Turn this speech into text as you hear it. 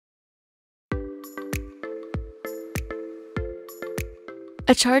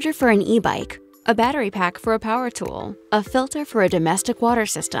a charger for an e-bike, a battery pack for a power tool, a filter for a domestic water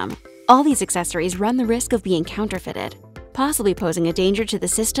system. All these accessories run the risk of being counterfeited, possibly posing a danger to the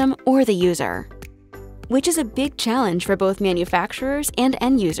system or the user, which is a big challenge for both manufacturers and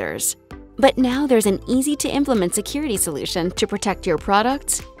end users. But now there's an easy-to-implement security solution to protect your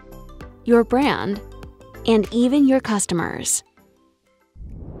products, your brand, and even your customers.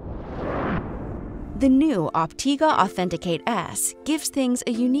 The new OPTIGA Authenticate S gives things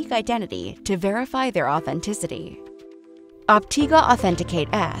a unique identity to verify their authenticity. OPTIGA Authenticate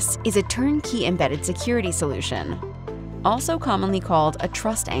S is a turnkey embedded security solution, also commonly called a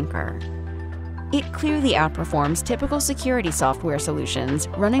trust anchor. It clearly outperforms typical security software solutions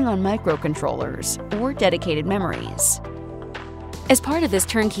running on microcontrollers or dedicated memories. As part of this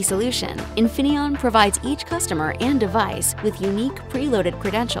turnkey solution, Infineon provides each customer and device with unique preloaded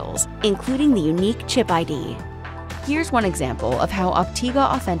credentials, including the unique chip ID. Here's one example of how OPTIGA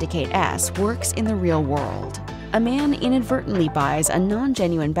Authenticate S works in the real world. A man inadvertently buys a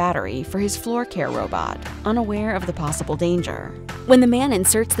non-genuine battery for his floor care robot, unaware of the possible danger. When the man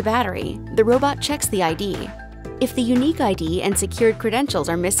inserts the battery, the robot checks the ID. If the unique ID and secured credentials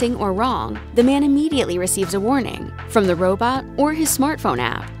are missing or wrong, the man immediately receives a warning from the robot or his smartphone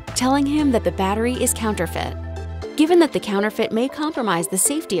app, telling him that the battery is counterfeit. Given that the counterfeit may compromise the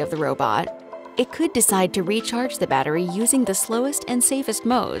safety of the robot, it could decide to recharge the battery using the slowest and safest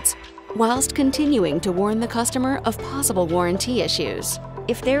modes, whilst continuing to warn the customer of possible warranty issues.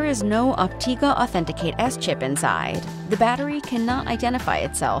 If there is no OPTIGA Authenticate S chip inside, the battery cannot identify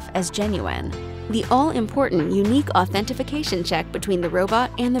itself as genuine. The all-important unique authentication check between the robot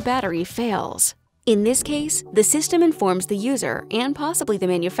and the battery fails. In this case, the system informs the user and possibly the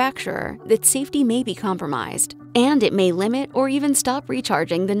manufacturer that safety may be compromised, and it may limit or even stop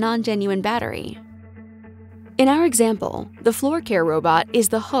recharging the non-genuine battery. In our example, the floor care robot is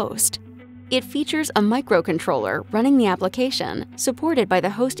the host. It features a microcontroller running the application, supported by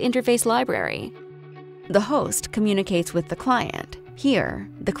the host interface library. The host communicates with the client. Here,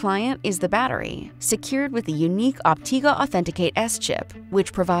 the client is the battery, secured with the unique OPTIGA Authenticate S chip,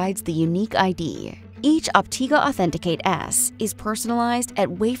 which provides the unique ID. Each OPTIGA Authenticate S is personalized at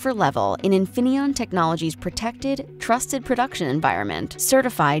wafer level in Infineon Technology's protected, trusted production environment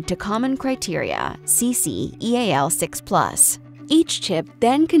certified to common criteria CC EAL6+. Each chip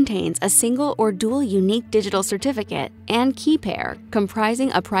then contains a single or dual unique digital certificate and key pair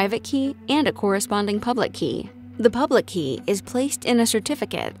comprising a private key and a corresponding public key. The public key is placed in a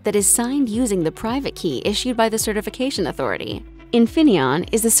certificate that is signed using the private key issued by the certification authority. Infineon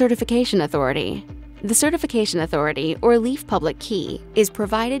is the certification authority. The certification authority, or leaf public key, is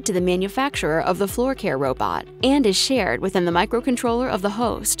provided to the manufacturer of the floor care robot and is shared within the microcontroller of the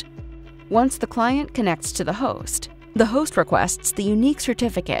host. Once the client connects to the host requests the unique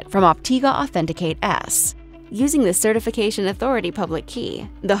certificate from OPTIGA Authenticate S. Using the certification authority public key,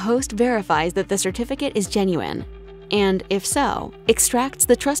 the host verifies that the certificate is genuine, and if so, extracts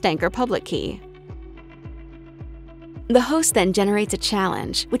the trust anchor public key. The host then generates a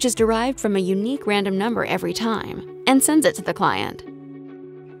challenge, which is derived from a unique random number every time, and sends it to the client.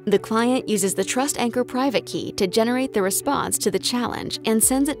 The client uses the trust anchor private key to generate the response to the challenge and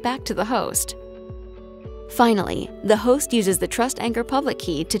sends it back to the host. Finally, the host uses the trust anchor public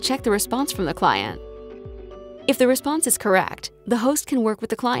key to check the response from the client. If the response is correct, the host can work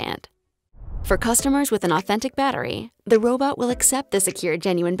with the client. For customers with an authentic battery, the robot will accept the secured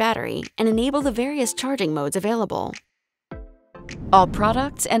genuine battery and enable the various charging modes available. All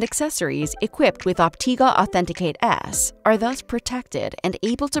products and accessories equipped with OPTIGA Authenticate S are thus protected and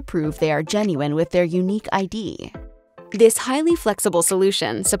able to prove they are genuine with their unique ID. This highly flexible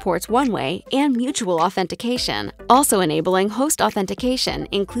solution supports one-way and mutual authentication, also enabling host authentication,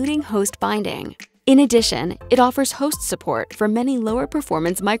 including host binding. In addition, it offers host support for many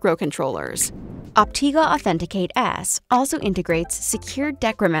lower-performance microcontrollers. OPTIGA Authenticate S also integrates secured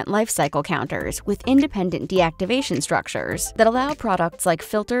decrement lifecycle counters with independent deactivation structures that allow products like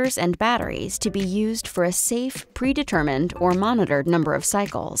filters and batteries to be used for a safe, predetermined, or monitored number of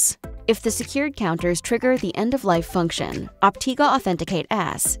cycles. If the secured counters trigger the end-of-life function, OPTIGA Authenticate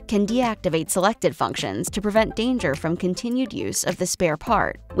S can deactivate selected functions to prevent danger from continued use of the spare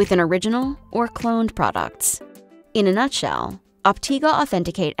part within original or cloned products. In a nutshell, OPTIGA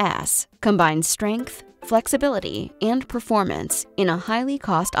Authenticate S combines strength, flexibility, and performance in a highly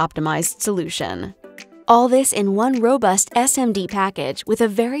cost-optimized solution. All this in one robust SMD package with a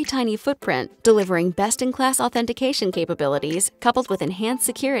very tiny footprint, delivering best-in-class authentication capabilities coupled with enhanced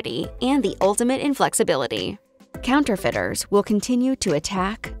security and the ultimate in flexibility. Counterfeiters will continue to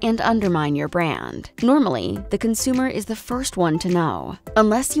attack and undermine your brand. Normally, the consumer is the first one to know.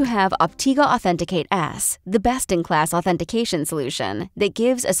 Unless you have OPTIGA Authenticate S, the best-in-class authentication solution that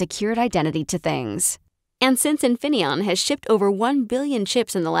gives a secured identity to things. And since Infineon has shipped over 1 billion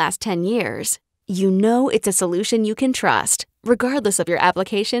chips in the last 10 years, you know it's a solution you can trust, regardless of your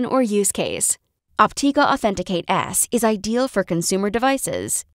application or use case. OPTIGA Authenticate S is ideal for consumer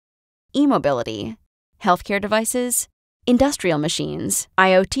devices, e-mobility, healthcare devices, industrial machines,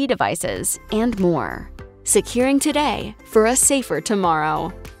 IoT devices, and more. Securing today for a safer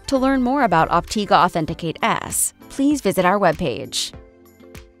tomorrow. To learn more about OPTIGA Authenticate S, please visit our webpage.